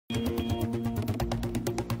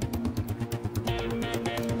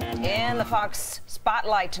In the Fox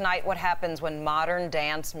Spotlight tonight, what happens when modern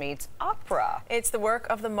dance meets opera? It's the work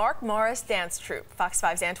of the Mark Morris Dance Troupe. Fox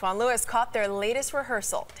 5's Antoine Lewis caught their latest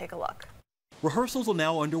rehearsal. Take a look. Rehearsals are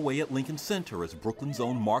now underway at Lincoln Center as Brooklyn's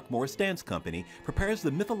own Mark Morris Dance Company prepares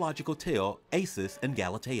the mythological tale Acis and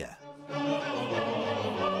Galatea.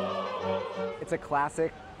 It's a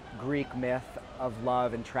classic Greek myth of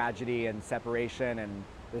love and tragedy and separation, and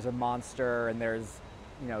there's a monster, and there's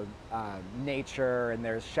nature, and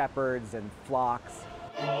there's shepherds and flocks.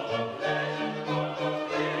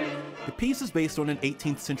 The piece is based on an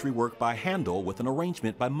 18th century work by Handel with an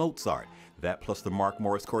arrangement by Mozart. That plus the Mark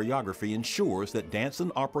Morris choreography ensures that dance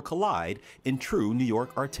and opera collide in true New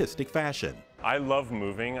York artistic fashion. I love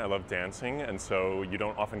moving, I love dancing, and so you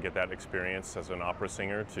don't often get that experience as an opera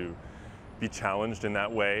singer to be challenged in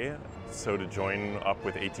that way. So to join up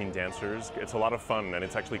with 18 dancers, it's a lot of fun, and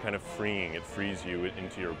it's actually kind of freeing. It frees you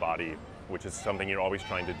into your body, which is something you're always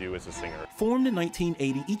trying to do as a singer. Formed in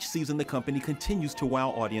 1980, each season the company continues to wow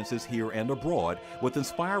audiences here and abroad with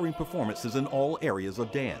inspiring performances in all areas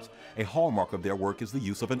of dance. A hallmark of their work is the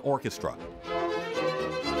use of an orchestra.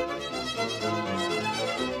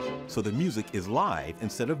 So the music is live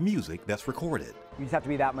instead of music that's recorded. You just have to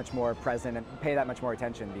be that much more present and pay that much more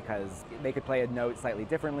attention, because they could play a note slightly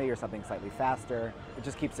differently or something slightly faster. It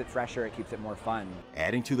just keeps it fresher, it keeps it more fun.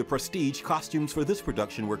 Adding to the prestige, costumes for this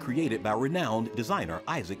production were created by renowned designer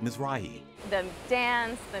Acis Mizrahi. The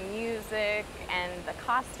dance, the music, and the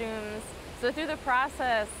costumes. So through the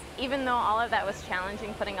process, even though all of that was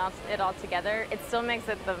challenging, putting it all together, it still makes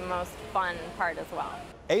it the most fun part as well.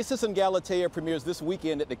 Acis and Galatea premieres this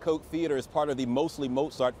weekend at the Koch Theater as part of the Mostly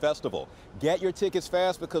Mozart Festival. Get your tickets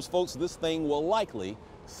fast because, folks, this thing will likely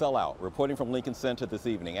sell out. Reporting from Lincoln Center this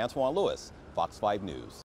evening, Antoine Lewis, Fox 5 News.